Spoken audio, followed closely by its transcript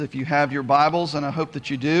If you have your Bibles, and I hope that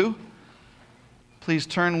you do, please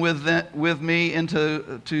turn with me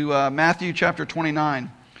into Matthew chapter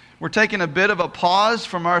 29. We're taking a bit of a pause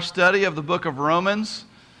from our study of the book of Romans.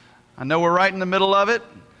 I know we're right in the middle of it,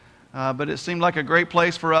 but it seemed like a great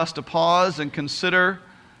place for us to pause and consider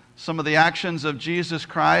some of the actions of Jesus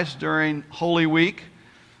Christ during Holy Week.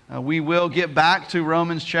 We will get back to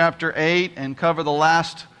Romans chapter 8 and cover the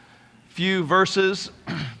last few verses,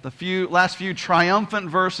 last few triumphant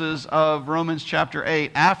verses of Romans chapter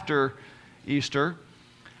 8 after Easter.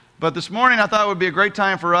 But this morning I thought it would be a great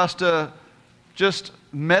time for us to just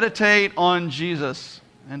meditate on Jesus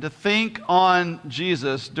and to think on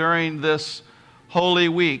Jesus during this Holy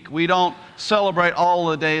Week. We don't celebrate all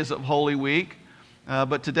the days of Holy Week,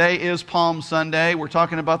 but today is Palm Sunday. We're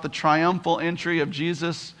talking about the triumphal entry of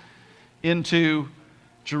Jesus into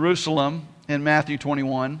Jerusalem in Matthew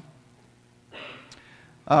 21.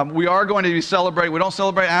 We are going to be celebrating, we don't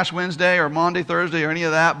celebrate Ash Wednesday or Maundy Thursday or any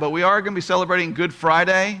of that, but we are going to be celebrating Good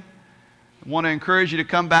Friday. I want to encourage you to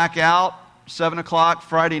come back out 7 o'clock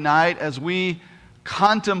Friday night as we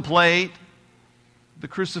contemplate the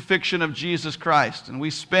crucifixion of Jesus Christ. And we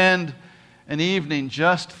spend an evening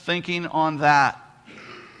just thinking on that.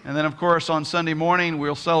 And then, of course, on Sunday morning,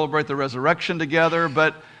 we'll celebrate the resurrection together.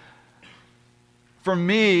 But for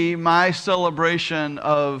me, my celebration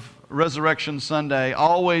of Resurrection Sunday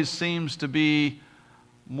always seems to be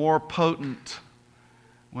more potent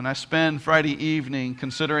when I spend Friday evening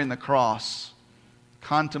considering the cross,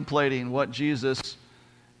 contemplating what Jesus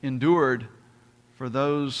endured for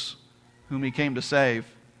those whom He came to save.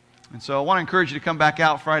 And so I want to encourage you to come back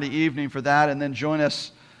out Friday evening for that and then join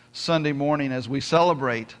us Sunday morning as we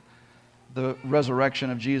celebrate the resurrection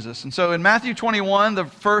of Jesus. And so in Matthew 21, the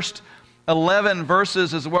first 11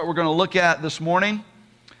 verses is what we're going to look at this morning.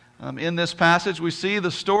 In this passage, we see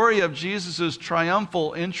the story of Jesus'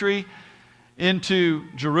 triumphal entry into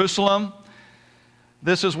Jerusalem.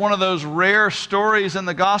 This is one of those rare stories in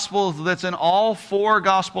the Gospels that's in all four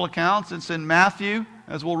Gospel accounts. It's in Matthew,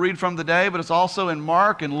 as we'll read from today, but it's also in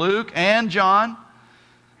Mark and Luke and John,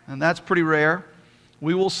 and that's pretty rare.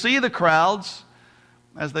 We will see the crowds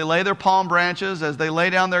as they lay their palm branches, as they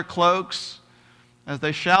lay down their cloaks, as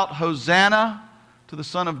they shout, "Hosanna to the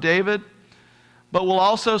Son of David." But we'll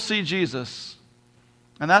also see Jesus.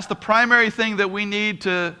 And that's the primary thing that we need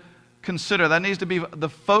to consider. That needs to be the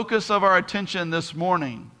focus of our attention this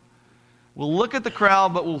morning. We'll look at the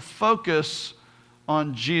crowd, but we'll focus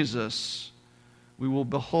on Jesus. We will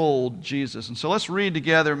behold Jesus. And so let's read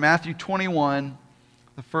together Matthew 21,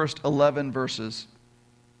 the first 11 verses.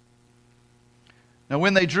 Now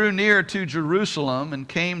when they drew near to Jerusalem and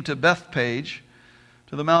came to Bethphage,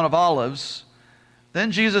 to the Mount of Olives, then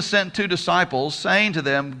Jesus sent 2 disciples, saying to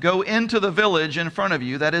them, "Go into the village in front of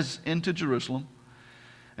you," that is, into Jerusalem,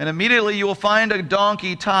 "and immediately you will find a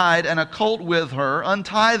donkey tied and a colt with her.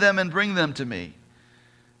 Untie them and bring them to me.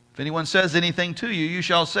 If anyone says anything to you, you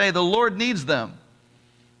shall say, 'The Lord needs them,'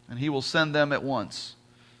 and He will send them at once."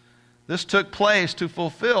 This took place to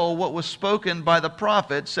fulfill what was spoken by the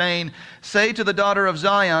prophet, saying, "Say to the daughter of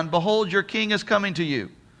Zion, Behold, your king is coming to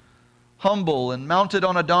you, humble and mounted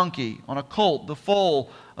on a donkey, on a colt, the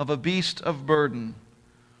foal of a beast of burden."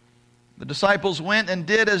 The disciples went and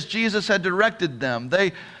did as Jesus had directed them.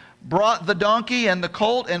 They brought the donkey and the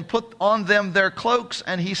colt and put on them their cloaks,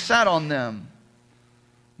 and He sat on them.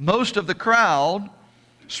 Most of the crowd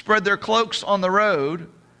spread their cloaks on the road,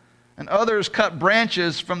 and others cut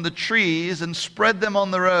branches from the trees and spread them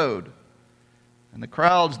on the road. And the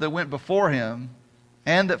crowds that went before Him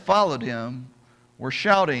and that followed Him were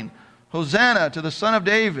shouting, "Hosanna to the Son of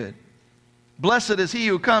David. Blessed is He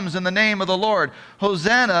who comes in the name of the Lord.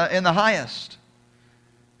 Hosanna in the highest."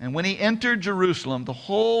 And when He entered Jerusalem, the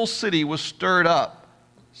whole city was stirred up,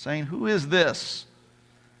 saying, "Who is this?"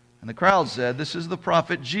 And the crowd said, "This is the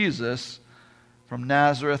prophet Jesus from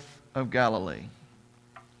Nazareth of Galilee."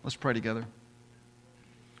 Let's pray together.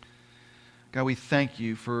 God, we thank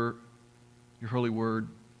You for Your holy word.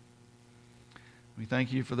 We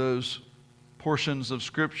thank You for those portions of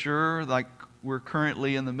Scripture, like we're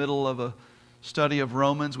currently in the middle of a study of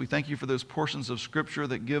Romans. We thank You for those portions of Scripture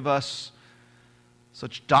that give us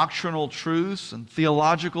such doctrinal truths and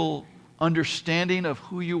theological understanding of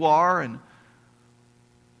who You are and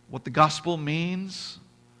what the gospel means.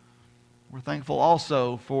 We're thankful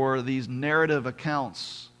also for these narrative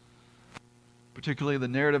accounts, particularly the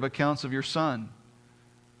narrative accounts of Your Son.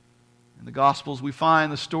 In the Gospels, we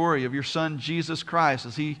find the story of Your Son, Jesus Christ,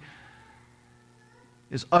 as He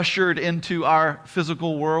is ushered into our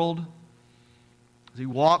physical world, as He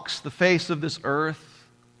walks the face of this earth,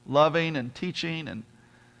 loving and teaching and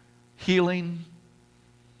healing.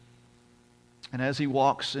 and as he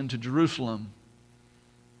walks into Jerusalem,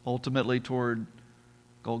 ultimately toward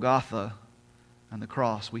Golgotha and the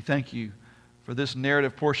cross. We thank you for this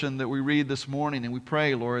narrative portion that we read this morning, and we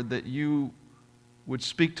pray, Lord, that you would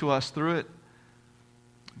speak to us through it.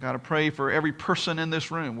 God, I pray for every person in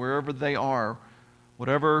this room, wherever they are,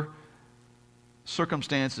 whatever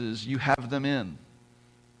circumstances you have them in.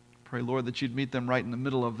 Pray, Lord, that you'd meet them right in the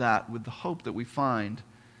middle of that with the hope that we find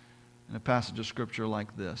in a passage of Scripture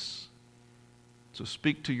like this. So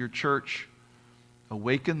speak to your church,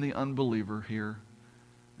 awaken the unbeliever here,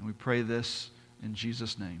 and we pray this in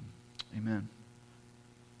Jesus' name. Amen.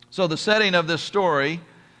 So the setting of this story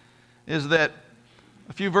is that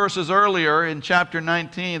a few verses earlier in chapter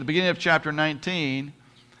 19, the beginning of chapter 19,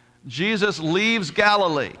 Jesus leaves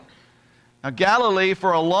Galilee. Now, Galilee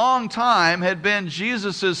for a long time had been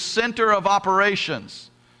Jesus' center of operations.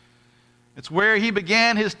 It's where he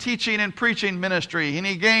began his teaching and preaching ministry, and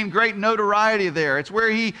he gained great notoriety there. It's where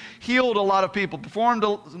he healed a lot of people, performed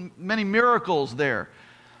many miracles there.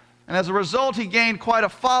 And as a result, he gained quite a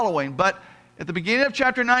following. But at the beginning of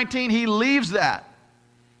chapter 19, he leaves that.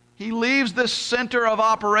 He leaves this center of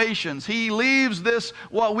operations. He leaves this,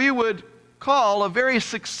 what we would call a very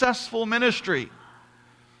successful ministry.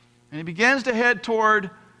 And he begins to head toward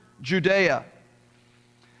Judea.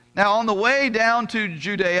 Now, on the way down to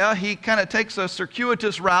Judea, he kind of takes a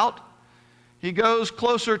circuitous route. He goes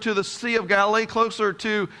closer to the Sea of Galilee, closer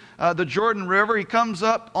to the Jordan River. He comes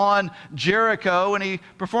up on Jericho, and he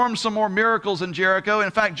performs some more miracles in Jericho.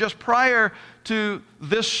 In fact, just prior to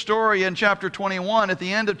this story in chapter 21, at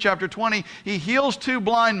the end of chapter 20, he heals 2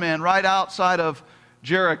 blind men right outside of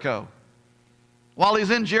Jericho. While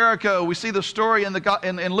he's in Jericho, we see the story in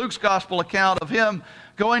Luke's gospel account of him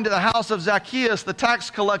going to the house of Zacchaeus, the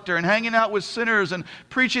tax collector, and hanging out with sinners and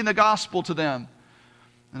preaching the gospel to them.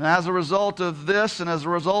 And as a result of this, and as a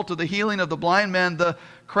result of the healing of the blind men, the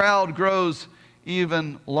crowd grows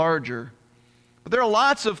even larger. But there are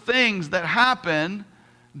lots of things that happen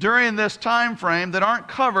during this time frame that aren't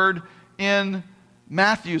covered in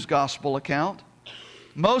Matthew's gospel account.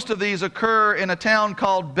 Most of these occur in a town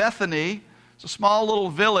called Bethany. It's a small little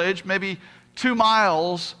village, maybe 2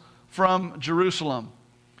 miles from Jerusalem.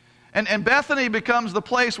 And Bethany becomes the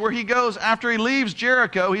place where he goes after he leaves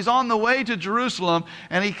Jericho. He's on the way to Jerusalem,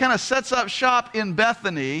 and he kind of sets up shop in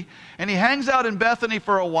Bethany, and he hangs out in Bethany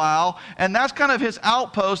for a while, and that's kind of his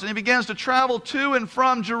outpost, and he begins to travel to and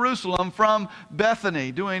from Jerusalem from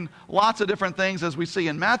Bethany, doing lots of different things as we see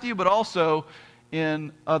in Matthew, but also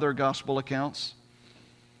in other gospel accounts.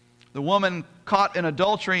 The woman caught in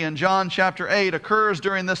adultery in John chapter 8 occurs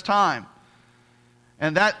during this time.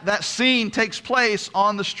 And that scene takes place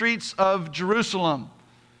on the streets of Jerusalem.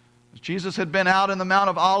 Jesus had been out in the Mount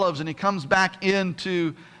of Olives, and he comes back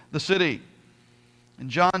into the city. In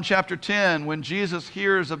John chapter 10, when Jesus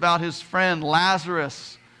hears about his friend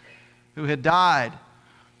Lazarus, who had died,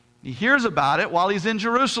 he hears about it while he's in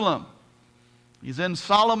Jerusalem. He's in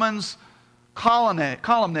Solomon's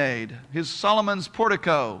colonnade, his Solomon's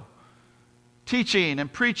portico, teaching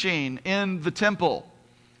and preaching in the temple.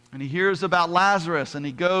 And he hears about Lazarus, and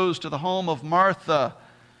he goes to the home of Martha,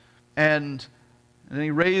 and then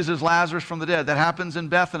he raises Lazarus from the dead. That happens in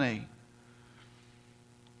Bethany.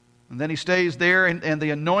 And then he stays there, and the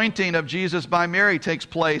anointing of Jesus by Mary takes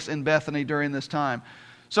place in Bethany during this time.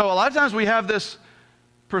 So a lot of times we have this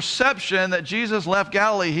perception that Jesus left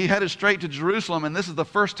Galilee, he headed straight to Jerusalem, and this is the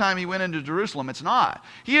first time he went into Jerusalem. It's not.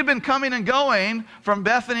 He had been coming and going from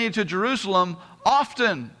Bethany to Jerusalem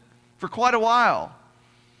often for quite a while.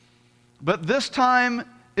 But this time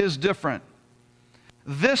is different.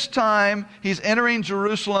 This time, he's entering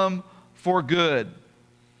Jerusalem for good.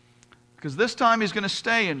 Because this time, he's going to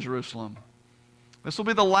stay in Jerusalem. This will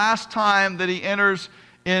be the last time that he enters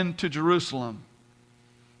into Jerusalem.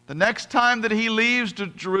 The next time that he leaves to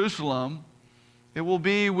Jerusalem, it will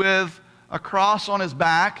be with a cross on his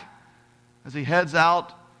back as he heads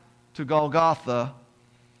out to Golgotha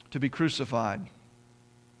to be crucified.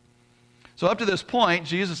 So up to this point,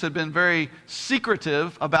 Jesus had been very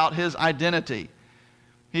secretive about his identity.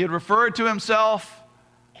 He had referred to himself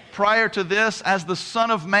prior to this as the Son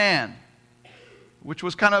of Man, which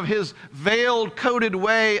was kind of his veiled, coded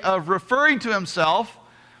way of referring to himself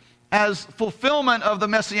as fulfillment of the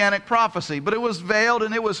messianic prophecy. But it was veiled,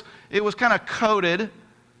 and it was kind of coded.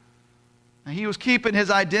 And he was keeping his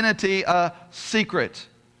identity a secret.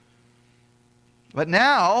 But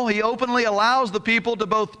now he openly allows the people to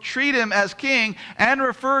both treat him as king and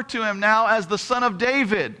refer to him now as the Son of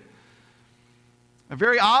David. A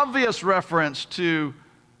very obvious reference to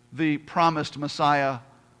the promised Messiah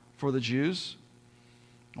for the Jews.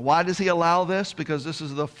 Why does he allow this? Because this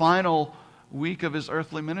is the final week of his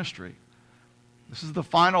earthly ministry. This is the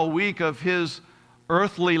final week of his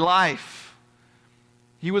earthly life.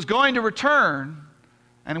 He was going to return,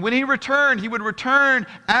 and when he returned, he would return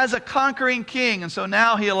as a conquering king. And so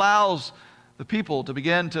now he allows the people to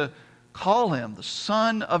begin to call him the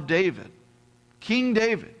Son of David, King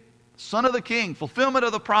David, Son of the King, fulfillment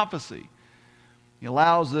of the prophecy. He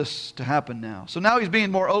allows this to happen now. So now he's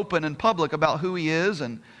being more open and public about who he is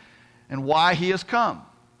and why he has come.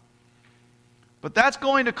 But that's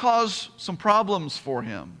going to cause some problems for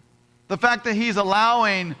him. The fact that he's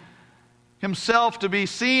allowing himself to be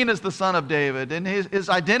seen as the Son of David, and his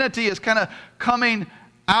identity is kind of coming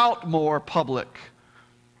out more public.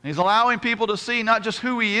 He's allowing people to see not just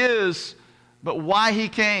who he is, but why he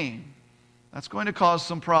came. That's going to cause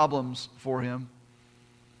some problems for him.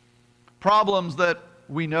 Problems that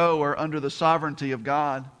we know are under the sovereignty of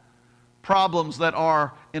God. Problems that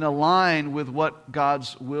are in a line with what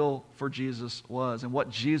God's will for Jesus was and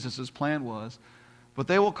what Jesus' plan was. But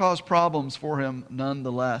they will cause problems for him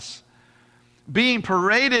nonetheless. Being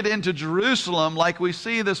paraded into Jerusalem, like we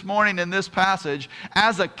see this morning in this passage,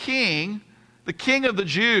 as a king, the king of the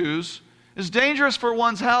Jews, is dangerous for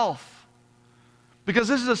one's health. Because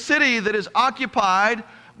this is a city that is occupied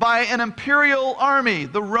by an imperial army,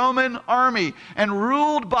 the Roman army, and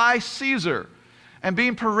ruled by Caesar. And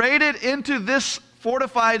being paraded into this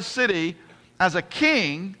fortified city as a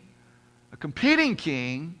king, a competing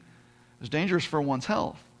king, is dangerous for one's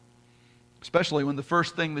health. Especially when the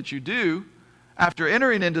first thing that you do after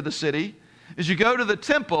entering into the city is you go to the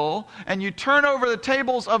temple and you turn over the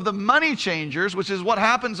tables of the money changers, which is what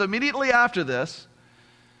happens immediately after this,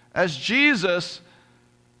 as Jesus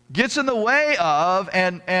gets in the way of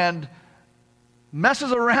and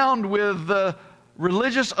messes around with the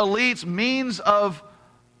religious elites' means of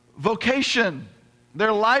vocation,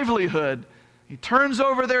 their livelihood. He turns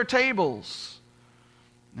over their tables.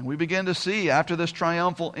 And we begin to see, after this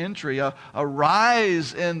triumphal entry, a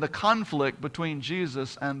rise in the conflict between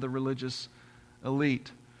Jesus and the religious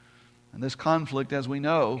elite. And this conflict, as we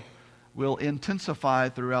know, will intensify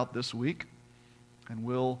throughout this week and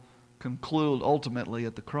will conclude ultimately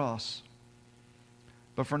at the cross.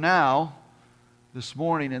 But for now, this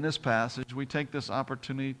morning in this passage, we take this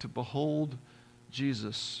opportunity to behold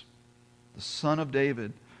Jesus, the Son of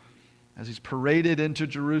David, as he's paraded into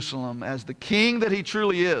Jerusalem as the king that he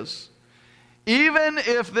truly is. Even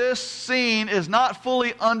if this scene is not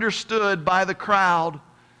fully understood by the crowd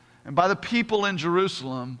and by the people in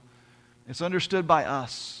Jerusalem, it's understood by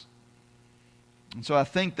us. And so I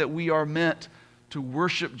think that we are meant to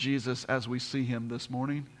worship Jesus as we see him this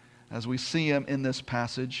morning. As we see him in this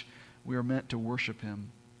passage, we are meant to worship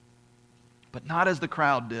him. But not as the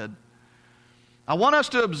crowd did. I want us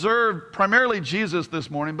to observe primarily Jesus this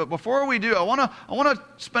morning, but before we do, I want to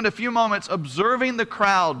spend a few moments observing the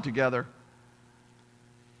crowd together.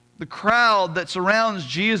 The crowd that surrounds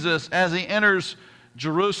Jesus as he enters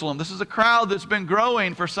Jerusalem. This is a crowd that's been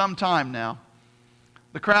growing for some time now.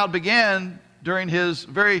 The crowd began during his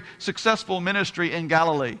very successful ministry in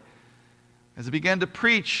Galilee, as he began to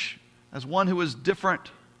preach as one who was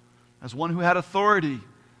different, as one who had authority,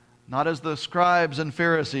 not as the scribes and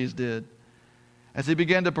Pharisees did. As he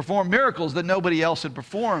began to perform miracles that nobody else had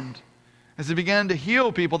performed. As he began to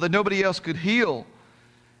heal people that nobody else could heal.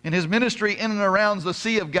 In his ministry in and around the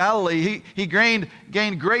Sea of Galilee, he gained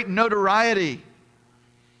great notoriety.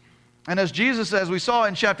 And as Jesus, as we saw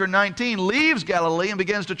in chapter 19, leaves Galilee and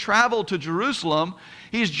begins to travel to Jerusalem,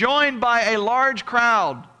 he's joined by a large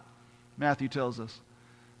crowd. Matthew tells us.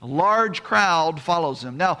 A large crowd follows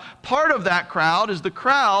him. Now, part of that crowd is the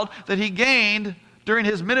crowd that he gained during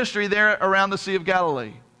his ministry there around the Sea of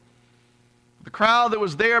Galilee. The crowd that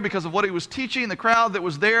was there because of what he was teaching, the crowd that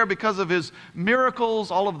was there because of his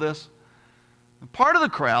miracles, all of this. And part of the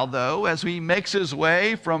crowd, though, as he makes his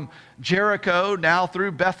way from Jericho now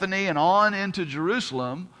through Bethany and on into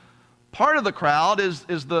Jerusalem, part of the crowd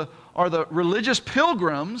are the religious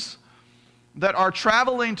pilgrims that are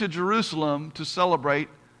traveling to Jerusalem to celebrate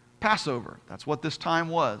Passover. That's what this time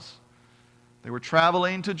was. They were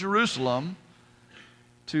traveling to Jerusalem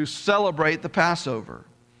to celebrate the Passover.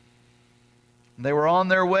 They were on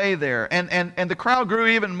their way there. And the crowd grew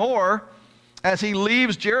even more as he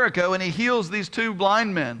leaves Jericho and he heals these two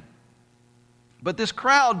blind men. But this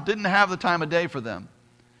crowd didn't have the time of day for them.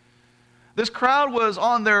 This crowd was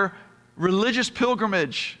on their religious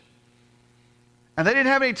pilgrimage. And they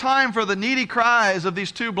didn't have any time for the needy cries of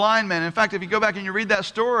these two blind men. In fact, if you go back and you read that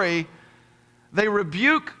story, they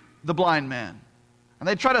rebuke the blind man. And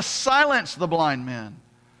they try to silence the blind man.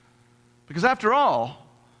 Because after all,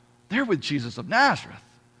 they're with Jesus of Nazareth.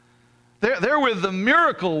 They're with the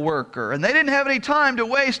miracle worker, and they didn't have any time to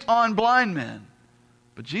waste on blind men.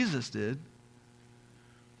 But Jesus did.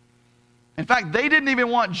 In fact, they didn't even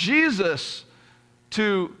want Jesus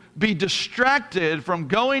to be distracted from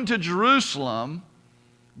going to Jerusalem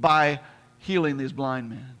by healing these blind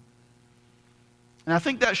men. And I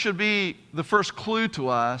think that should be the first clue to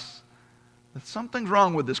us that something's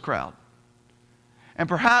wrong with this crowd. And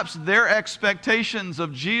perhaps their expectations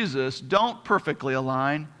of Jesus don't perfectly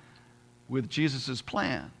align with Jesus'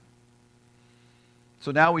 plan.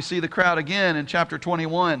 So now we see the crowd again in chapter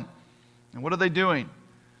 21. And what are they doing?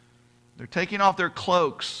 They're taking off their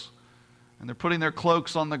cloaks, and they're putting their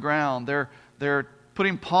cloaks on the ground. They're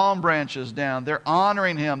putting palm branches down. They're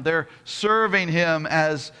honoring him. They're serving him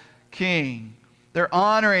as king. They're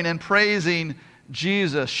honoring and praising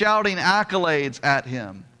Jesus, shouting accolades at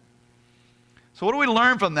him. So what do we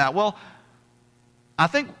learn from that? Well, I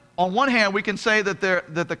think on one hand we can say that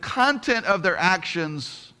the content of their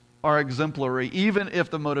actions are exemplary, even if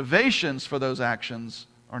the motivations for those actions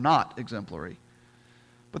are not exemplary.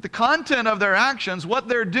 But the content of their actions, what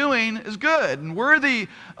they're doing, is good and worthy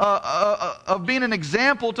of being an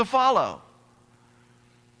example to follow.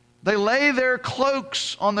 They lay their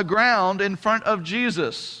cloaks on the ground in front of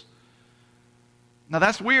Jesus. Now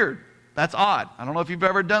that's weird. That's odd. I don't know if you've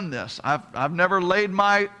ever done this. I've never laid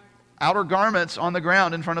my outer garments on the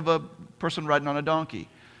ground in front of a person riding on a donkey.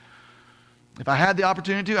 If I had the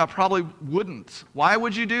opportunity to, I probably wouldn't. Why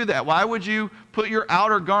would you do that? Why would you put your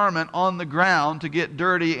outer garment on the ground to get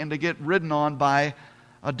dirty and to get ridden on by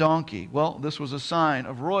a donkey? Well, this was a sign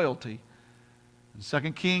of royalty. In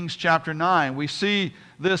 2 Kings chapter 9, we see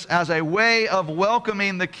this as a way of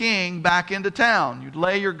welcoming the king back into town. You'd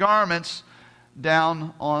lay your garments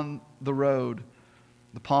down on the road.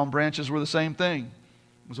 The palm branches were the same thing.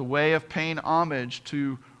 It was a way of paying homage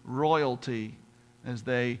to royalty as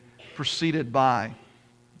they proceeded by.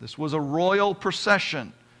 This was a royal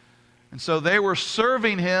procession. And so they were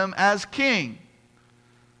serving him as king.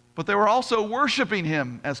 But they were also worshiping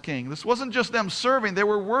him as king. This wasn't just them serving, they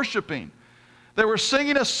were worshiping. They were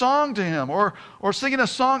singing a song to him or singing a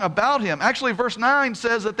song about him. Actually, verse 9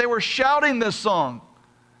 says that they were shouting this song.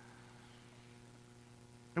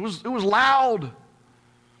 It was loud.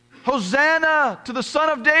 Hosanna to the Son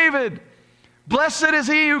of David. Blessed is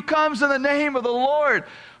he who comes in the name of the Lord.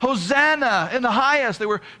 Hosanna in the highest. They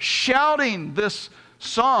were shouting this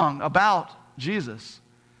song about Jesus.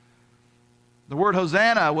 The word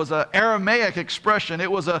Hosanna was an Aramaic expression. It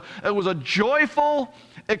was a joyful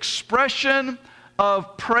expression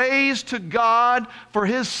of praise to God for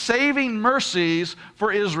his saving mercies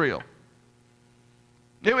for Israel.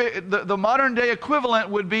 The modern day equivalent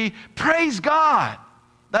would be praise God.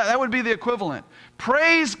 That would be the equivalent.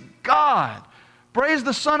 Praise God. Praise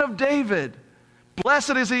the Son of David.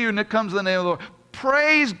 Blessed is he who comes in the name of the Lord.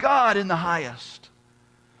 Praise God in the highest.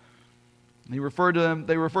 And they referred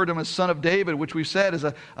to him as Son of David, which we said is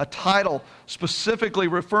a title specifically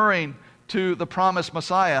referring to the promised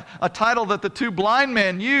Messiah. A title that the two blind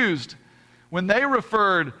men used when they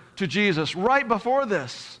referred to Jesus right before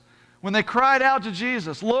this. When they cried out to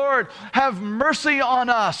Jesus, Lord, have mercy on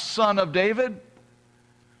us, Son of David.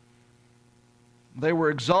 They were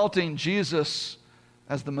exalting Jesus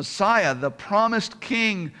as the Messiah, the promised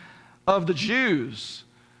King of the Jews.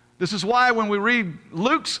 This is why when we read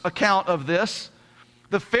Luke's account of this,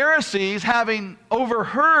 the Pharisees, having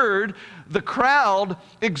overheard the crowd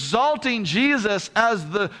exalting Jesus as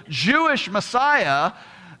the Jewish Messiah,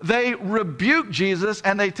 they rebuke Jesus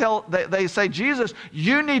and they say, Jesus,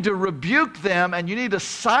 you need to rebuke them and you need to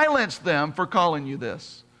silence them for calling you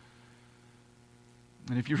this.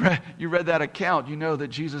 And if you read that account, you know that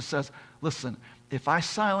Jesus says, listen, if I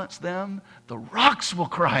silence them, the rocks will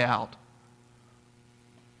cry out.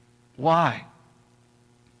 Why?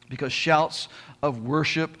 Because shouts of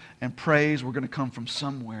worship and praise were going to come from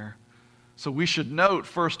somewhere. So we should note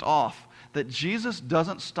first off that Jesus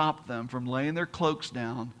doesn't stop them from laying their cloaks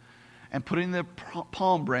down and putting their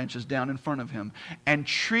palm branches down in front of him and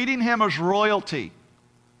treating him as royalty.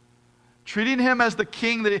 Treating him as the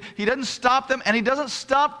king. That he doesn't stop them, and he doesn't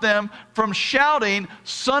stop them from shouting,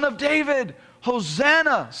 Son of David,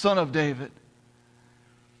 Hosanna, Son of David.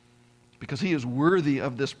 Because he is worthy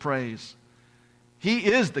of this praise. He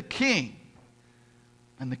is the king,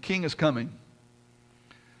 and the king is coming.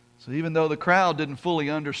 So even though the crowd didn't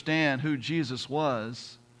fully understand who Jesus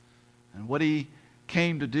was and what he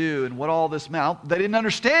came to do and what all this meant, they didn't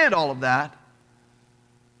understand all of that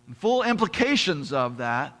and full implications of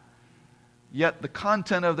that. Yet the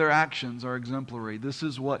content of their actions are exemplary. This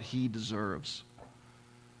is what he deserves.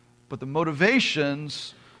 But the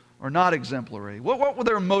motivations or not exemplary? What were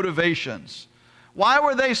their motivations? Why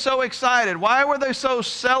were they so excited? Why were they so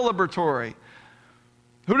celebratory?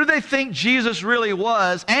 Who did they think Jesus really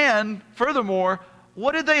was? And furthermore,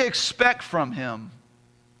 what did they expect from him?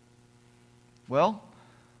 Well,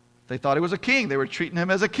 they thought he was a king. They were treating him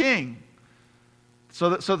as a king. So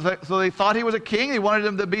they thought he was a king. They wanted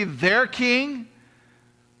him to be their king.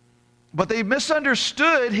 But they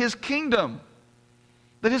misunderstood his kingdom.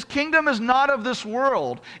 That his kingdom is not of this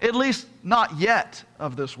world. At least not yet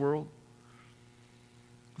of this world.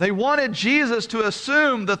 They wanted Jesus to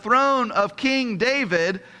assume the throne of King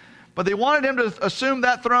David, but they wanted him to assume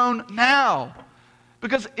that throne now.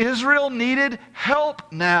 Because Israel needed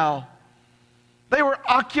help now. They were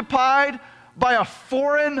occupied by a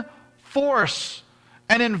foreign force,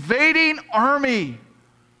 an invading army.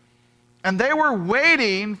 And they were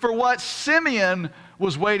waiting for what Simeon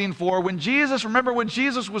was waiting for. Remember when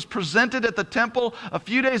Jesus was presented at the temple a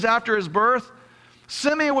few days after his birth?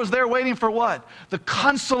 Simeon was there waiting for what? The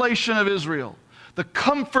consolation of Israel. The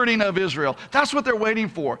comforting of Israel. That's what they're waiting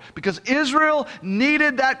for. Because Israel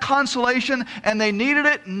needed that consolation and they needed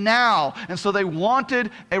it now. And so they wanted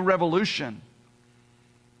a revolution.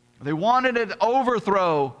 They wanted an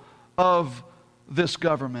overthrow of this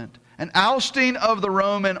government, an ousting of the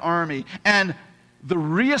Roman army, and the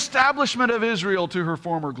reestablishment of Israel to her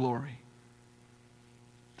former glory.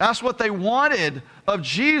 That's what they wanted of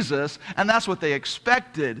Jesus, and that's what they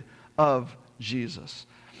expected of Jesus.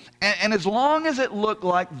 And as long as it looked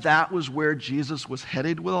like that was where Jesus was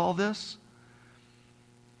headed with all this,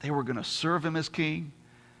 they were going to serve him as king,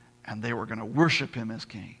 and they were going to worship him as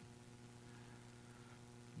king.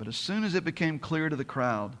 But as soon as it became clear to the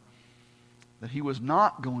crowd that he was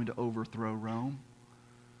not going to overthrow Rome,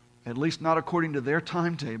 at least not according to their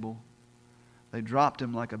timetable, they dropped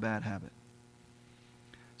him like a bad habit.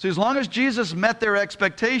 So as long as Jesus met their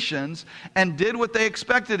expectations and did what they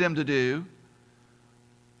expected him to do,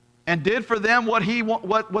 and did for them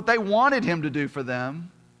what they wanted him to do for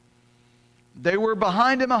them, they were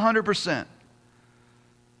behind him 100%.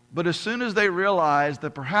 But as soon as they realized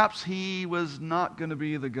that perhaps he was not going to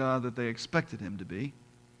be the God that they expected him to be,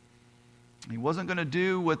 he wasn't going to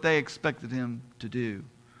do what they expected him to do,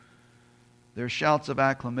 their shouts of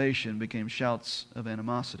acclamation became shouts of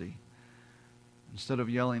animosity. Instead of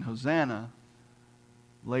yelling, Hosanna,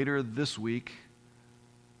 later this week,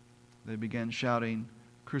 they began shouting,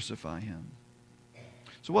 crucify him.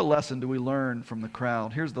 So what lesson do we learn from the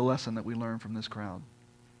crowd? Here's the lesson that we learn from this crowd.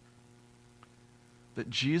 That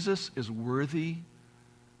Jesus is worthy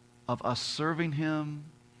of us serving him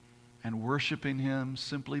and worshiping him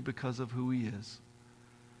simply because of who he is.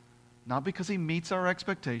 Not because he meets our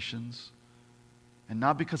expectations, and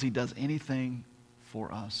not because he does anything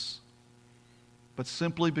for us, but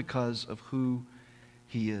simply because of who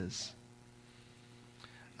he is.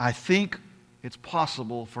 I think it's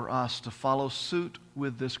possible for us to follow suit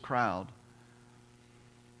with this crowd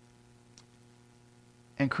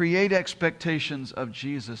and create expectations of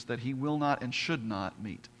Jesus that he will not and should not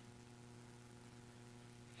meet.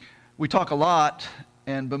 We talk a lot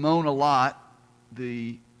and bemoan a lot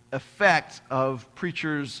the effect of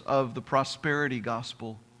preachers of the prosperity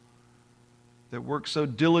gospel that work so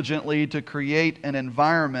diligently to create an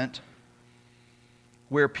environment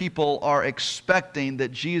where people are expecting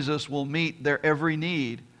that Jesus will meet their every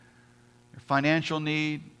need, their financial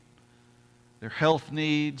need, their health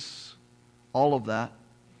needs, all of that.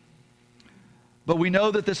 But we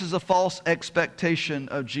know that this is a false expectation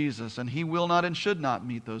of Jesus, and he will not and should not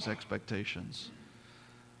meet those expectations.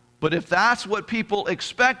 But if that's what people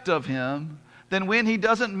expect of him, then when he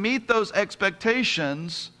doesn't meet those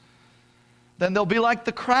expectations, then they'll be like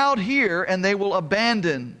the crowd here and they will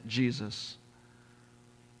abandon Jesus.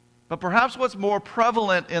 But perhaps what's more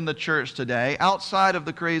prevalent in the church today, outside of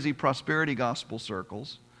the crazy prosperity gospel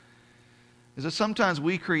circles, is that sometimes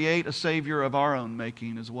we create a savior of our own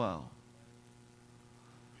making as well.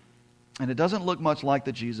 And it doesn't look much like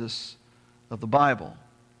the Jesus of the Bible.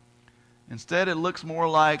 Instead, it looks more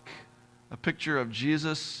like a picture of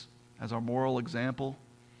Jesus as our moral example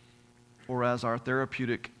or as our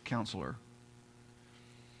therapeutic counselor.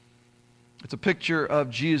 It's a picture of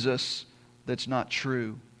Jesus that's not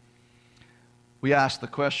true. We ask the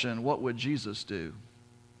question, what would Jesus do?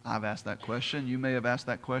 I've asked that question. You may have asked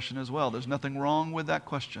that question as well. There's nothing wrong with that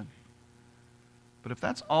question. But if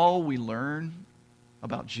that's all we learn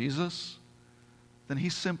about Jesus, then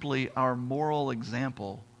he's simply our moral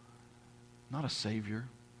example, not a savior.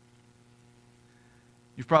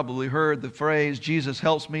 You've probably heard the phrase, Jesus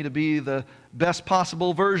helps me to be the best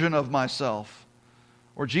possible version of myself.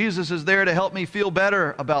 Or Jesus is there to help me feel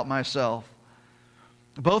better about myself.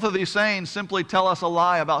 Both of these sayings simply tell us a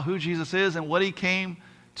lie about who Jesus is and what he came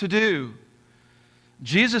to do.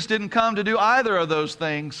 Jesus didn't come to do either of those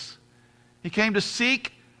things. He came to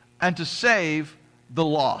seek and to save the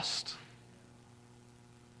lost.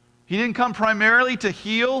 He didn't come primarily to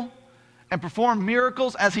heal and perform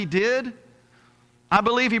miracles as he did. I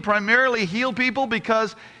believe he primarily healed people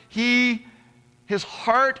because his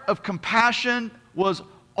heart of compassion was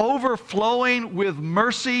overflowing with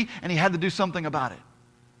mercy, and he had to do something about it.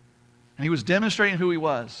 And he was demonstrating who he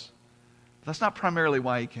was. But that's not primarily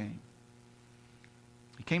why he came.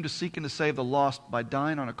 He came to seek and to save the lost by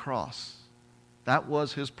dying on a cross. That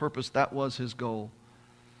was his purpose. That was his goal.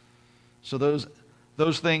 So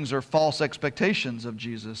those things are false expectations of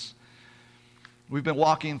Jesus. We've been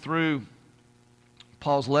walking through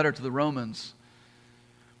Paul's letter to the Romans.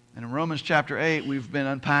 And in Romans chapter 8, we've been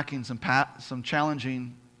unpacking some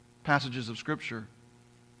challenging passages of Scripture.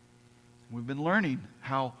 We've been learning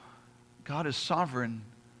how God is sovereign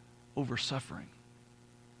over suffering.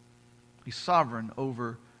 He's sovereign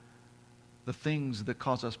over the things that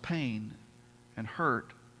cause us pain and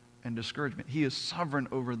hurt and discouragement. He is sovereign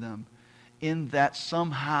over them in that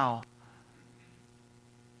somehow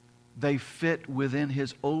they fit within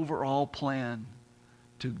his overall plan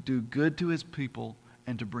to do good to his people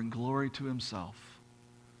and to bring glory to himself.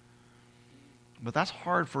 But that's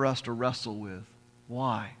hard for us to wrestle with.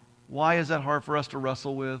 Why? Why is that hard for us to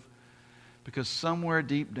wrestle with? Because somewhere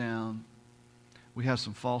deep down, we have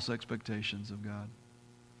some false expectations of God.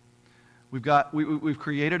 We've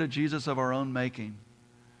created a Jesus of our own making.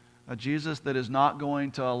 A Jesus that is not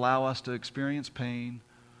going to allow us to experience pain,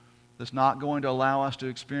 that's not going to allow us to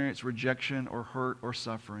experience rejection or hurt or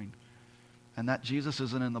suffering. And that Jesus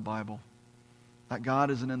isn't in the Bible. That God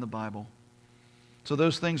isn't in the Bible. So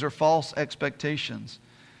those things are false expectations.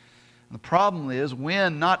 And the problem is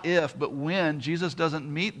when, not if, but when Jesus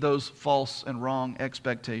doesn't meet those false and wrong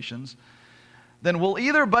expectations, then we'll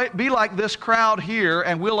either be like this crowd here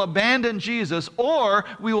and we'll abandon Jesus, or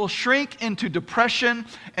we will shrink into depression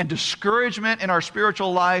and discouragement in our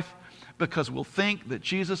spiritual life because we'll think that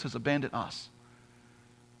Jesus has abandoned us.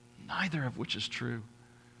 Neither of which is true.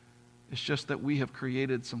 It's just that we have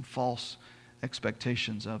created some false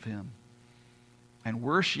expectations of him. And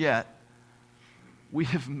worse yet, we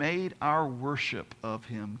have made our worship of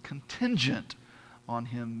him contingent on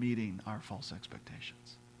him meeting our false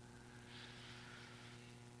expectations.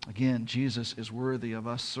 Again, Jesus is worthy of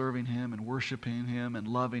us serving him and worshiping him and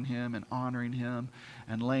loving him and honoring him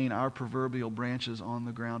and laying our proverbial branches on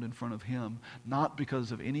the ground in front of him, not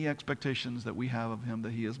because of any expectations that we have of him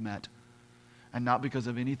that he has met, and not because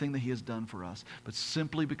of anything that he has done for us, but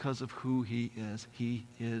simply because of who he is. He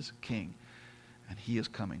is King, and he is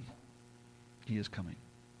coming. He is coming.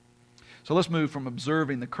 So let's move from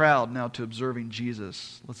observing the crowd now to observing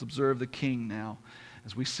Jesus. Let's observe the King now,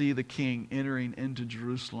 as we see the King entering into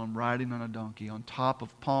Jerusalem riding on a donkey on top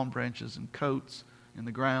of palm branches and coats in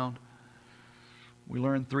the ground. We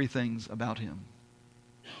learn three things about him.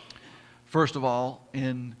 First of all,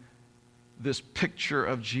 in this picture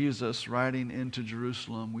of Jesus riding into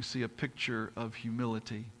Jerusalem, we see a picture of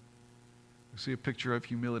humility. We see a picture of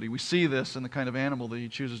humility. We see this in the kind of animal that he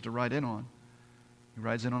chooses to ride in on. He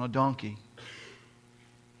rides in on a donkey.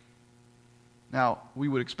 Now, we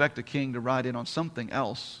would expect a king to ride in on something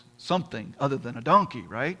else, something other than a donkey,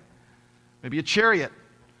 right? Maybe a chariot.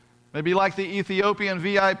 Maybe like the Ethiopian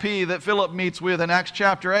VIP that Philip meets with in Acts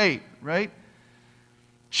chapter 8, right?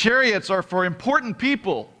 Chariots are for important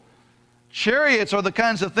people. Chariots are the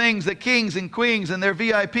kinds of things that kings and queens and their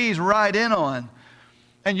VIPs ride in on.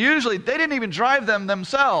 And usually they didn't even drive them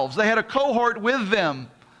themselves. They had a cohort with them.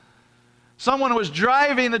 Someone was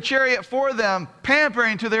driving the chariot for them,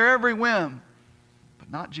 pampering to their every whim. But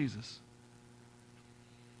not Jesus.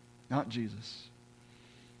 Not Jesus.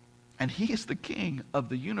 And he is the King of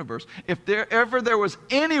the universe. If there was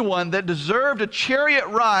anyone that deserved a chariot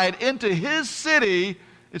ride into his city,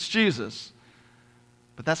 it's Jesus.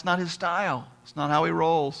 But that's not his style. It's not how he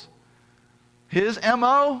rolls. His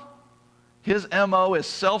MO is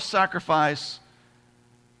self-sacrifice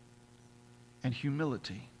and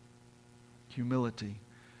humility. Humility.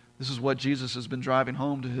 This is what Jesus has been driving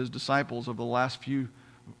home to his disciples over the last few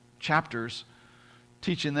chapters,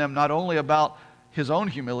 teaching them not only about his own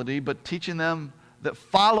humility, but teaching them that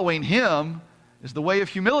following him is the way of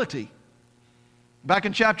humility. Back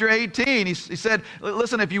in chapter 18, he said,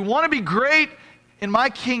 listen, if you want to be great in my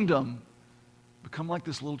kingdom, become like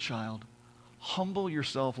this little child. Humble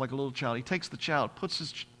yourself like a little child. He takes the child,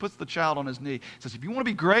 puts the child on his knee. He says, if you want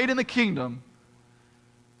to be great in the kingdom,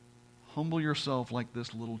 humble yourself like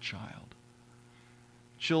this little child.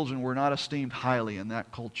 children were not esteemed highly in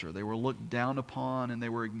that culture. They were looked down upon and they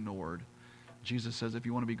were ignored. Jesus says, if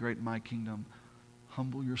you want to be great in my kingdom,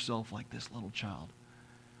 humble yourself like this little child.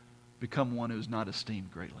 Become one who is not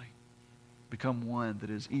esteemed greatly. Become one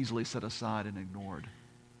that is easily set aside and ignored.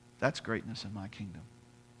 That's greatness in my kingdom.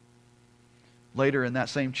 Later in that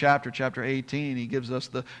same chapter, chapter 18, he gives us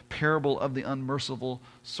the parable of the unmerciful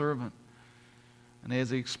servant. And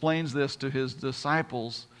as he explains this to his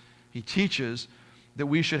disciples, he teaches that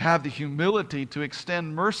we should have the humility to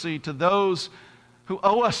extend mercy to those who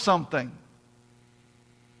owe us something.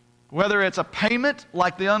 Whether it's a payment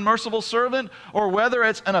like the unmerciful servant, or whether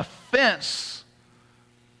it's an offense,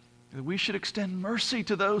 that we should extend mercy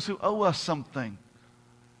to those who owe us something.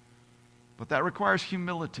 But that requires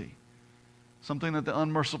humility, something that the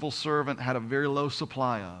unmerciful servant had a very low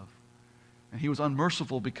supply of. And he was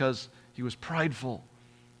unmerciful because he was prideful.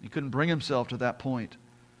 He couldn't bring himself to that point.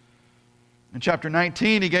 In chapter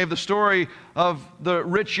 19, he gave the story of the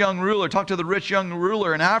rich young ruler, talked to the rich young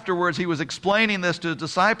ruler, and afterwards he was explaining this to his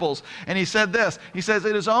disciples. And he said this, he says,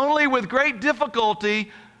 it is only with great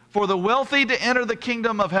difficulty for the wealthy to enter the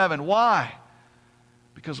kingdom of heaven. Why?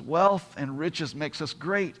 Because wealth and riches makes us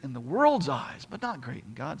great in the world's eyes, but not great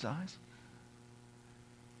in God's eyes.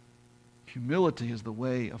 Humility is the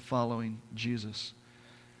way of following Jesus.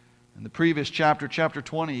 In the previous chapter, chapter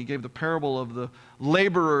 20, he gave the parable of the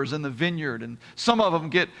laborers in the vineyard. And some of them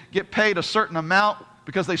get paid a certain amount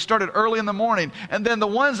because they started early in the morning. And then the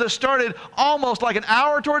ones that started almost like an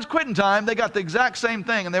hour towards quitting time, they got the exact same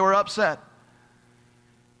thing and they were upset.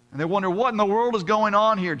 And they wonder what in the world is going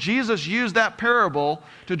on here. Jesus used that parable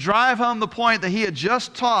to drive home the point that he had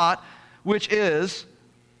just taught, which is,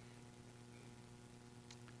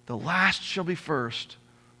 the last shall be first,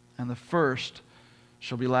 and the first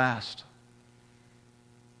shall be last.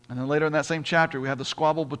 And then later in that same chapter, we have the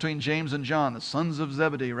squabble between James and John, the sons of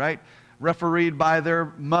Zebedee, right? Refereed by their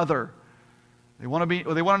mother. They want to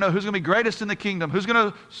know who's going to be greatest in the kingdom, who's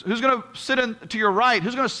going to sit to your right,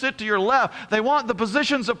 who's going to sit to your left. They want the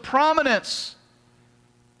positions of prominence.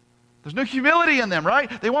 There's no humility in them,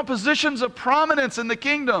 right? They want positions of prominence in the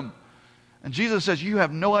kingdom. And Jesus says, you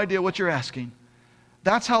have no idea what you're asking.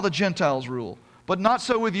 That's how the Gentiles rule. But not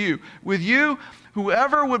so with you. With you,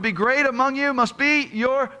 whoever would be great among you must be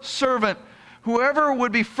your servant. Whoever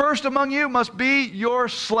would be first among you must be your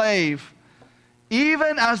slave.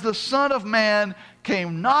 Even as the Son of Man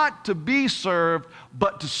came not to be served,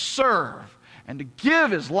 but to serve, and to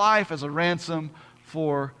give his life as a ransom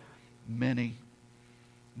for many.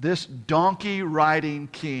 This donkey-riding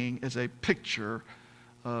king is a picture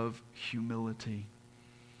of humility.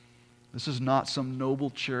 This is not some noble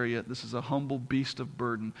chariot. This is a humble beast of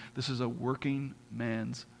burden. This is a working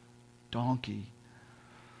man's donkey.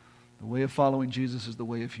 The way of following Jesus is the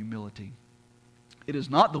way of humility. It is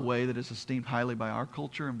not the way that is esteemed highly by our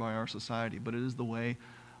culture and by our society, but it is the way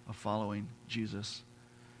of following Jesus.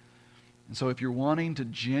 And so if you're wanting to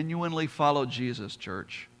genuinely follow Jesus,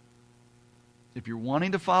 church, if you're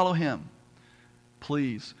wanting to follow him,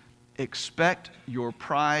 please expect your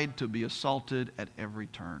pride to be assaulted at every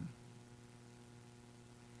turn.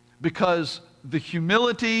 Because the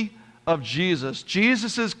humility of Jesus,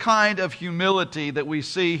 Jesus' kind of humility that we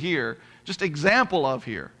see here, just example of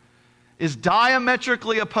here, is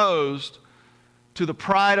diametrically opposed to the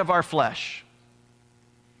pride of our flesh.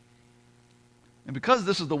 And because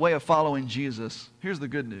this is the way of following Jesus, here's the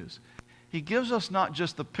good news. He gives us not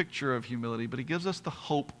just the picture of humility, but he gives us the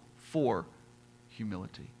hope for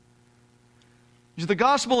humility. The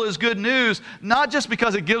gospel is good news, not just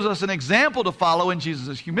because it gives us an example to follow in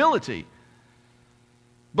Jesus' humility.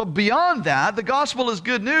 But beyond that, the gospel is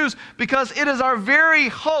good news because it is our very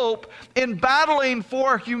hope in battling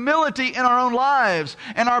for humility in our own lives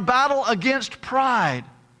and our battle against pride.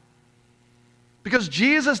 Because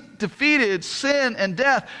Jesus defeated sin and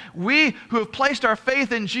death, we who have placed our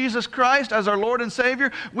faith in Jesus Christ as our Lord and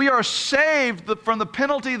Savior, we are saved from the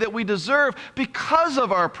penalty that we deserve because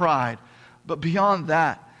of our pride. But beyond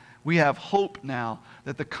that, we have hope now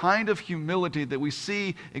that the kind of humility that we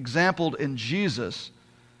see exampled in Jesus,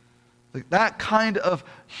 that kind of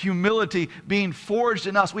humility being forged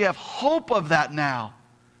in us, we have hope of that now.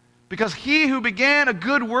 Because he who began a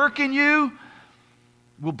good work in you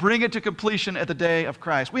will bring it to completion at the day of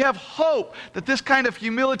Christ. We have hope that this kind of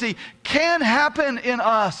humility can happen in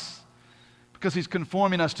us because he's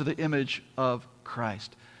conforming us to the image of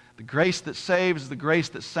Christ. The grace that saves is the grace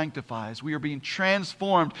that sanctifies. We are being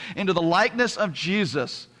transformed into the likeness of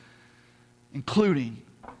Jesus, including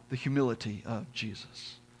the humility of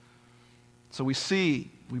Jesus. So we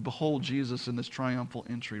behold Jesus in this triumphal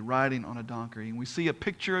entry, riding on a donkey. And we see a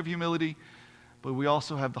picture of humility, but we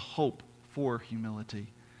also have the hope for humility.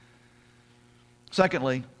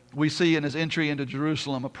 Secondly, we see in his entry into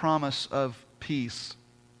Jerusalem a promise of peace.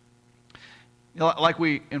 Like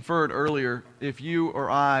we inferred earlier, if you or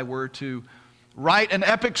I were to write an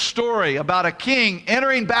epic story about a king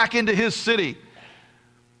entering back into his city,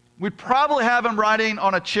 we'd probably have him riding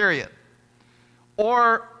on a chariot.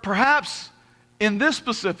 Or perhaps, in this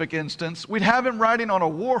specific instance, we'd have him riding on a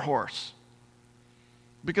war horse.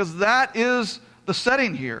 Because that is the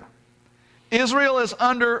setting here. Israel is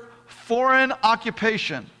under foreign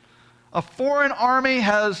occupation. A foreign army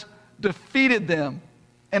has defeated them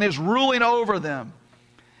and is ruling over them.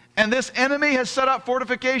 And this enemy has set up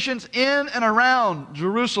fortifications in and around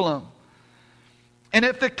Jerusalem. And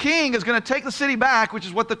if the king is going to take the city back, which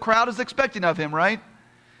is what the crowd is expecting of him, right?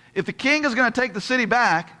 If the king is going to take the city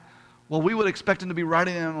back, well, we would expect him to be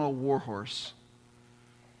riding in on a war horse.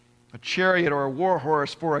 A chariot or a war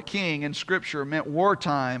horse for a king in Scripture meant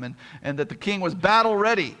wartime and that the king was battle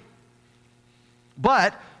ready.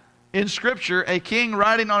 But in Scripture, a king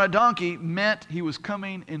riding on a donkey meant he was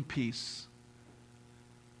coming in peace.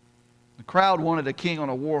 The crowd wanted a king on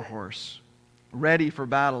a war horse, ready for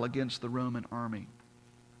battle against the Roman army.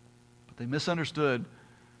 But they misunderstood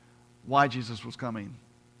why Jesus was coming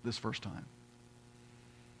this first time.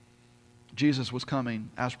 Jesus was coming,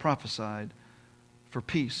 as prophesied, for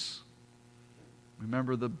peace.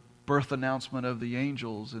 Remember the birth announcement of the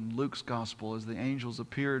angels in Luke's gospel as the angels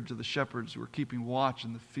appeared to the shepherds who were keeping watch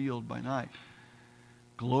in the field by night.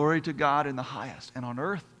 Glory to God in the highest, and on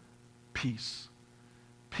earth, peace.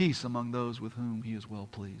 Peace among those with whom he is well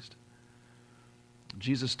pleased.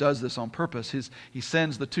 Jesus does this on purpose. He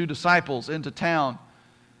sends the 2 disciples into town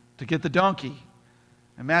to get the donkey.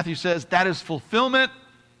 And Matthew says that is fulfillment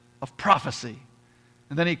of prophecy.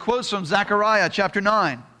 And then he quotes from Zechariah chapter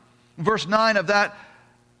 9. Verse 9 of that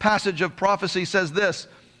passage of prophecy says this: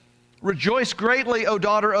 "Rejoice greatly, O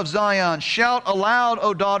daughter of Zion. Shout aloud,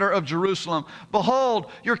 O daughter of Jerusalem. Behold,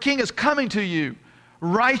 your king is coming to you.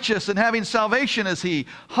 Righteous and having salvation is he,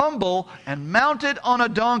 humble and mounted on a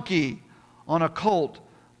donkey, on a colt,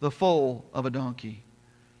 the foal of a donkey."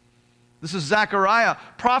 This is Zechariah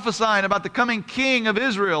prophesying about the coming king of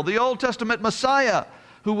Israel, the Old Testament Messiah,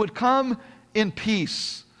 who would come in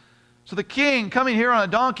peace. So the king coming here on a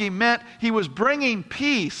donkey meant he was bringing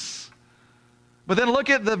peace. But then look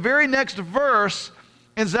at the very next verse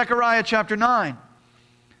in Zechariah chapter 9.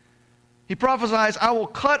 He prophesies, "I will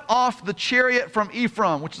cut off the chariot from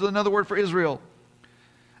Ephraim," which is another word for Israel,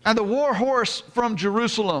 "and the war horse from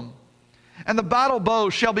Jerusalem, and the battle bow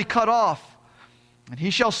shall be cut off, and he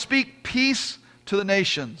shall speak peace to the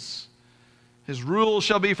nations. His rule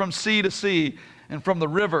shall be from sea to sea, and from the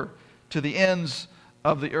river to the ends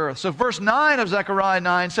of the earth." So verse 9 of Zechariah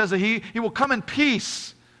 9 says that he will come in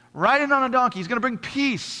peace, riding on a donkey. He's going to bring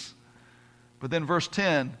peace. But then verse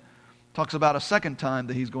 10 talks about a second time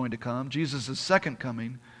that he's going to come, Jesus' second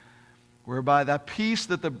coming, whereby that peace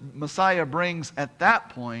that the Messiah brings at that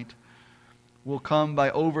point will come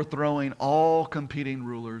by overthrowing all competing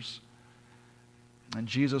rulers. And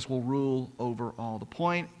Jesus will rule over all. The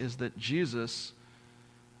point is that Jesus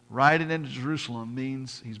riding into Jerusalem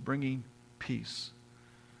means he's bringing peace.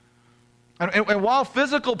 And while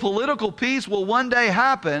physical political peace will one day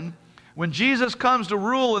happen, when Jesus comes to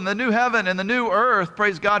rule in the new heaven and the new earth,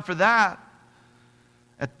 praise God for that,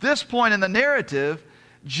 at this point in the narrative,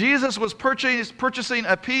 Jesus was purchasing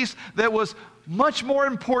a peace that was much more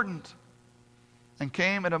important and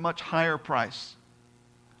came at a much higher price.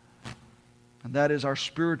 And that is our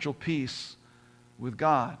spiritual peace with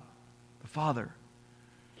God, the Father,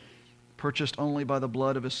 purchased only by the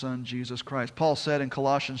blood of his Son, Jesus Christ. Paul said in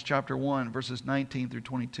Colossians chapter 1, verses 19 through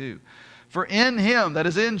 22, "For in him," that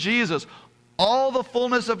is in Jesus, "all the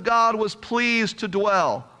fullness of God was pleased to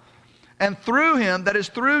dwell. And through him," that is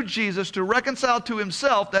through Jesus, "to reconcile to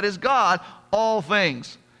himself," that is God, "all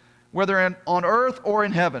things, whether on earth or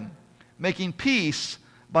in heaven, making peace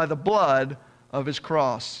by the blood of his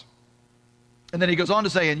cross." And then he goes on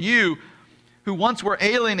to say, "And you, who once were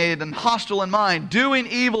alienated and hostile in mind, doing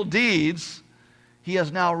evil deeds, he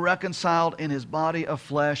has now reconciled in his body of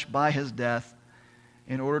flesh by his death,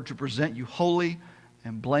 in order to present you holy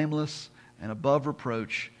and blameless and above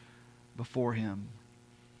reproach before him."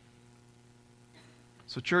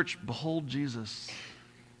 So church, behold Jesus.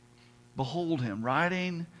 Behold him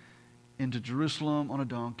riding into Jerusalem on a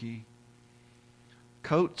donkey,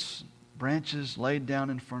 coats, branches laid down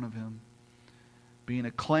in front of him, being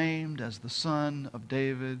acclaimed as the Son of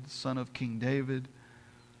David, Son of King David.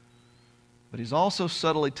 But he's also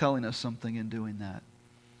subtly telling us something in doing that.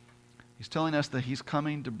 He's telling us that he's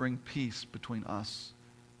coming to bring peace between us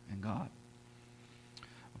and God.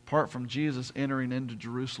 apart from Jesus entering into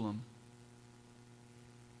Jerusalem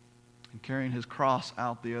and carrying his cross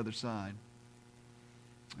out the other side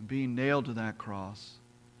and being nailed to that cross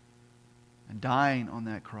and dying on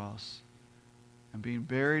that cross and being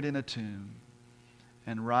buried in a tomb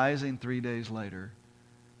and rising 3 days later,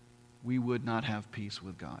 we would not have peace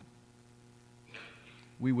with God.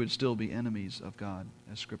 We would still be enemies of God,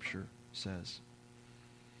 as Scripture says.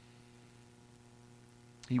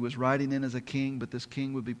 He was riding in as a king, but this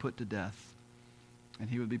king would be put to death. And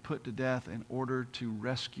he would be put to death in order to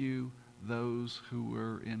rescue those who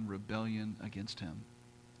were in rebellion against him.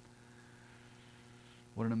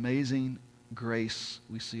 What an amazing grace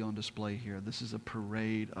we see on display here. This is a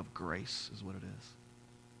parade of grace, is what it is.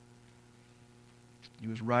 He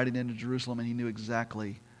was riding into Jerusalem, and he knew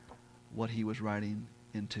exactly what he was riding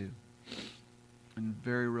into. In a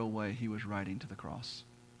very real way, he was riding to the cross.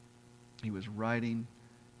 He was riding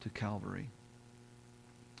to Calvary.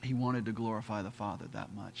 He wanted to glorify the Father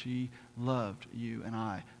that much. He loved you and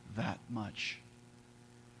I that much.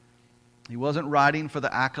 He wasn't riding for the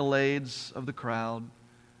accolades of the crowd.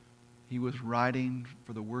 He was riding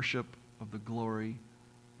for the worship of the glory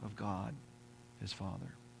of God, his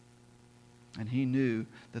Father. And he knew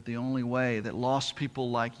that the only way that lost people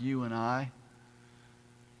like you and I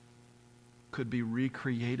could be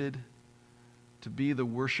recreated to be the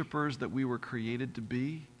worshipers that we were created to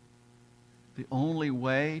be, the only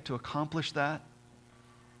way to accomplish that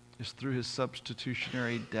is through his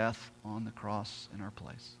substitutionary death on the cross in our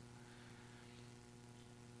place.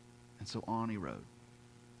 And so on he rode.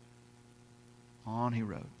 On he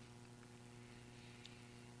rode.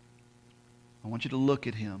 I want you to look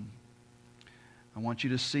at him. I want you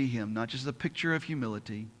to see him not just as a picture of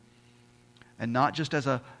humility and not just as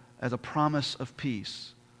a promise of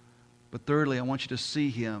peace, but thirdly, I want you to see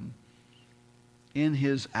him in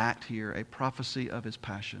his act here, a prophecy of his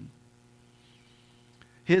passion.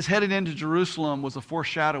 His heading into Jerusalem was a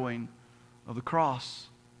foreshadowing of the cross.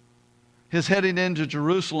 His heading into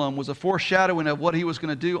Jerusalem was a foreshadowing of what he was going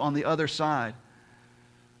to do on the other side.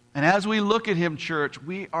 And as we look at him, church,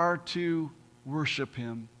 we are to worship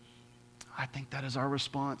him. I think that is our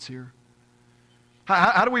response here.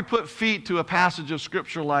 How do we put feet to a passage of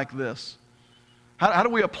Scripture like this? How do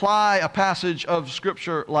we apply a passage of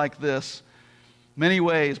Scripture like this? Many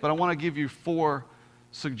ways, but I want to give you 4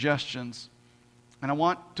 suggestions. And I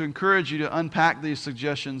want to encourage you to unpack these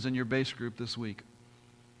suggestions in your base group this week.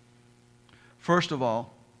 First of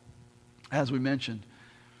all, as we mentioned,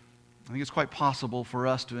 I think it's quite possible for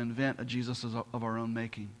us to invent a Jesus of our own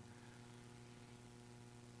making.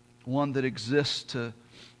 One that exists to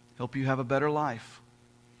help you have a better life.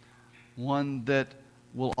 One that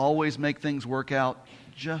will always make things work out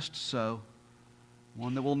just so.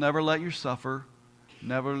 One that will never let you suffer,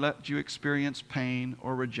 never let you experience pain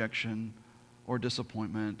or rejection or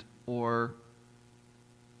disappointment or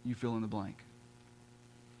you fill in the blank.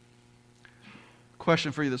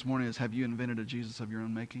 Question for you this morning is, have you invented a Jesus of your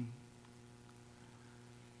own making?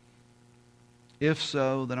 If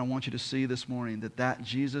so, then I want you to see this morning that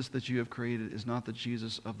Jesus that you have created is not the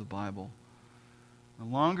Jesus of the Bible. The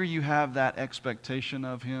longer you have that expectation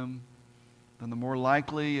of him, then the more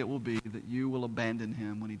likely it will be that you will abandon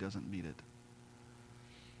him when he doesn't meet it.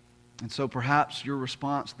 And so perhaps your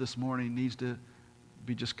response this morning needs to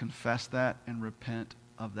be just confess that and repent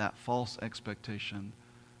of that false expectation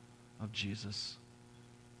of Jesus.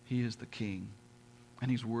 He is the King, and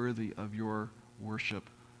he's worthy of your worship,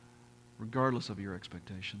 regardless of your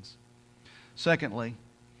expectations. Secondly,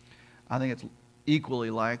 I think it's equally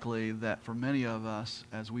likely that for many of us,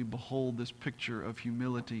 as we behold this picture of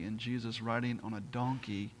humility in Jesus riding on a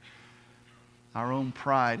donkey, our own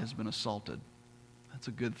pride has been assaulted. That's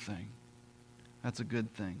a good thing. That's a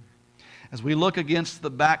good thing. As we look against the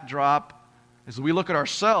backdrop, as we look at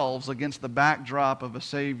ourselves against the backdrop of a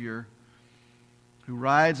Savior who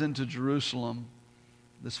rides into Jerusalem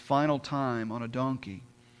this final time on a donkey,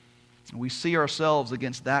 and we see ourselves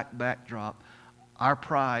against that backdrop, our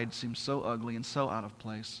pride seems so ugly and so out of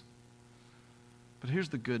place. But here's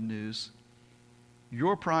the good news.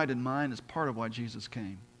 Your pride and mine is part of why Jesus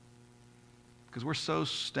came. Because we're so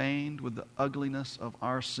stained with the ugliness of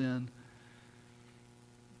our sin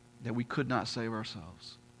that we could not save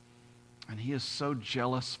ourselves. And he is so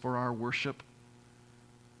jealous for our worship.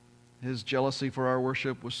 His jealousy for our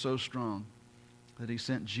worship was so strong that he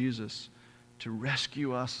sent Jesus to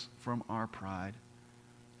rescue us from our pride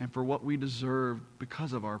and for what we deserve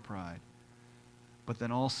because of our pride, but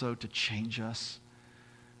then also to change us,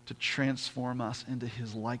 to transform us into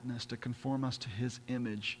his likeness, to conform us to his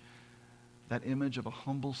image, that image of a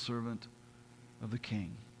humble servant of the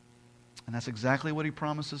King. And that's exactly what he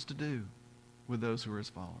promises to do with those who are his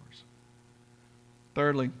followers.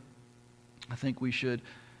 Thirdly, I think we should,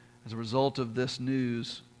 as a result of this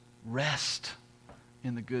news, rest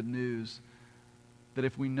in the good news that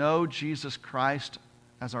if we know Jesus Christ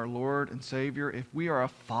as our Lord and Savior, if we are a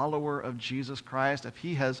follower of Jesus Christ, if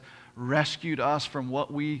he has rescued us from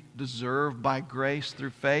what we deserve by grace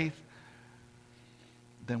through faith,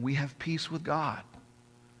 then we have peace with God.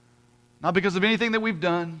 Not because of anything that we've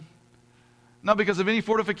done, not because of any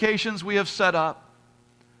fortifications we have set up,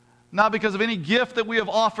 not because of any gift that we have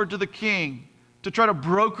offered to the King to try to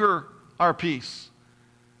broker our peace.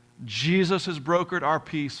 Jesus has brokered our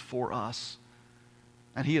peace for us,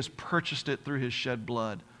 and he has purchased it through his shed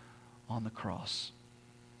blood on the cross.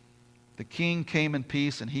 The King came in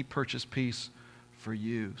peace, and he purchased peace for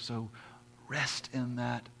you. So rest in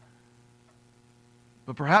that.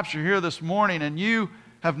 But perhaps you're here this morning and you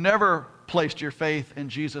have never placed your faith in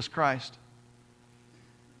Jesus Christ.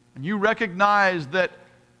 And you recognize that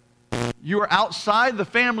you are outside the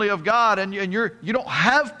family of God and you don't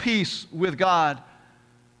have peace with God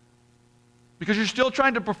because you're still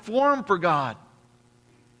trying to perform for God.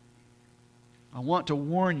 I want to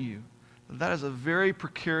warn you that that is a very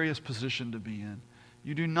precarious position to be in.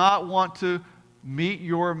 You do not want to meet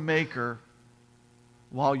your Maker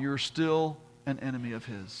while you're still an enemy of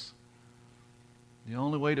his. The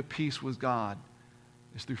only way to peace with God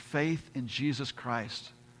is through faith in Jesus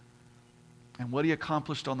Christ and what he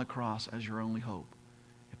accomplished on the cross as your only hope.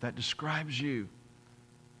 If that describes you,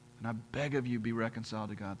 then I beg of you, be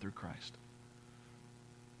reconciled to God through Christ.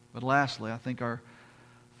 But lastly, I think our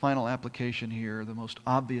final application here, the most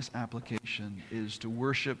obvious application, is to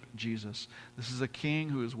worship Jesus. This is a King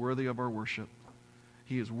who is worthy of our worship.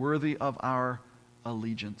 He is worthy of our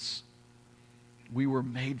allegiance. We were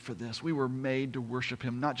made for this. We were made to worship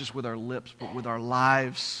him, not just with our lips, but with our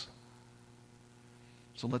lives.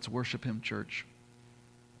 So let's worship him, church.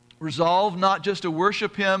 Resolve not just to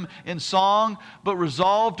worship him in song, but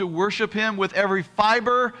resolve to worship him with every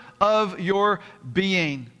fiber of your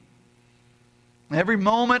being. Every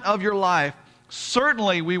moment of your life,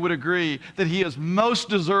 certainly we would agree that he is most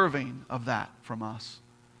deserving of that from us.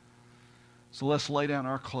 So let's lay down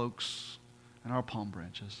our cloaks and our palm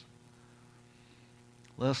branches.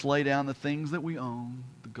 Let's lay down the things that we own,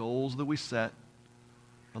 the goals that we set,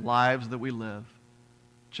 the lives that we live,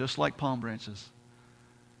 just like palm branches,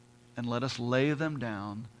 and let us lay them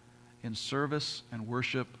down in service and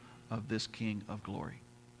worship of this King of glory.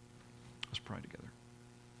 Let's pray together.